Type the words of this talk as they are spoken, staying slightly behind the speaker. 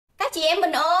Các chị em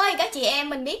mình ơi, các chị em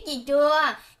mình biết gì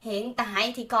chưa? Hiện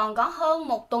tại thì còn có hơn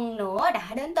một tuần nữa đã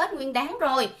đến Tết Nguyên Đán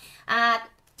rồi.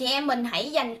 Chị em mình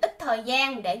hãy dành ít thời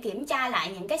gian để kiểm tra lại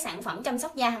những cái sản phẩm chăm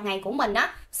sóc da hàng ngày của mình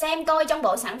á, xem coi trong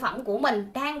bộ sản phẩm của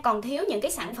mình đang còn thiếu những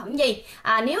cái sản phẩm gì.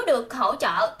 Nếu được hỗ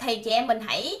trợ thì chị em mình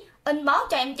hãy inbox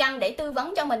cho em Trân để tư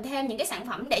vấn cho mình thêm những cái sản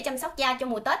phẩm để chăm sóc da cho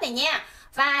mùa Tết này nha.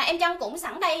 Và em Trân cũng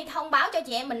sẵn đây thông báo cho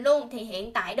chị em mình luôn, thì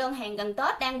hiện tại đơn hàng gần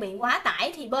Tết đang bị quá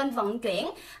tải, thì bên vận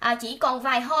chuyển chỉ còn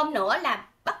vài hôm nữa là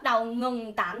bắt đầu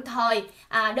ngừng tạm thời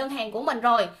đơn hàng của mình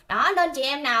rồi đó, nên chị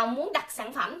em nào muốn đặt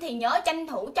sản phẩm thì nhớ tranh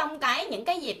thủ trong những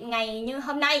cái dịp ngày như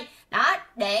hôm nay đó,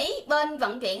 để bên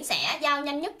vận chuyển sẽ giao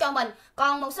nhanh nhất cho mình.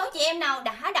 Còn một số chị em nào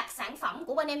đã đặt sản phẩm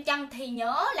của bên em Trân thì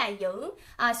nhớ là giữ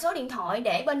số điện thoại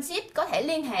để bên ship có thể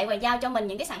liên hệ và giao cho mình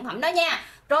những cái sản phẩm đó nha.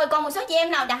 Rồi còn một số chị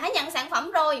em nào đã nhận sản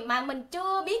phẩm rồi mà mình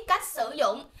chưa biết cách sử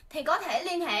dụng thì có thể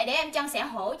liên hệ để em Trân sẽ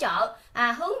hỗ trợ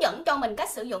hướng dẫn cho mình cách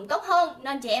sử dụng tốt hơn.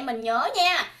 Nên chị em mình nhớ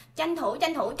nha, tranh thủ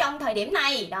trong thời điểm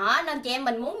này đó, nên chị em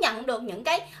mình muốn nhận được những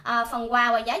cái phần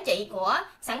quà và giá trị của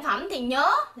sản phẩm thì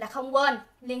nhớ là không quên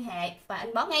liên hệ và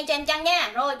inbox ngay cho em Trân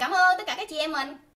nha. Rồi cảm ơn tất cả các chị em mình.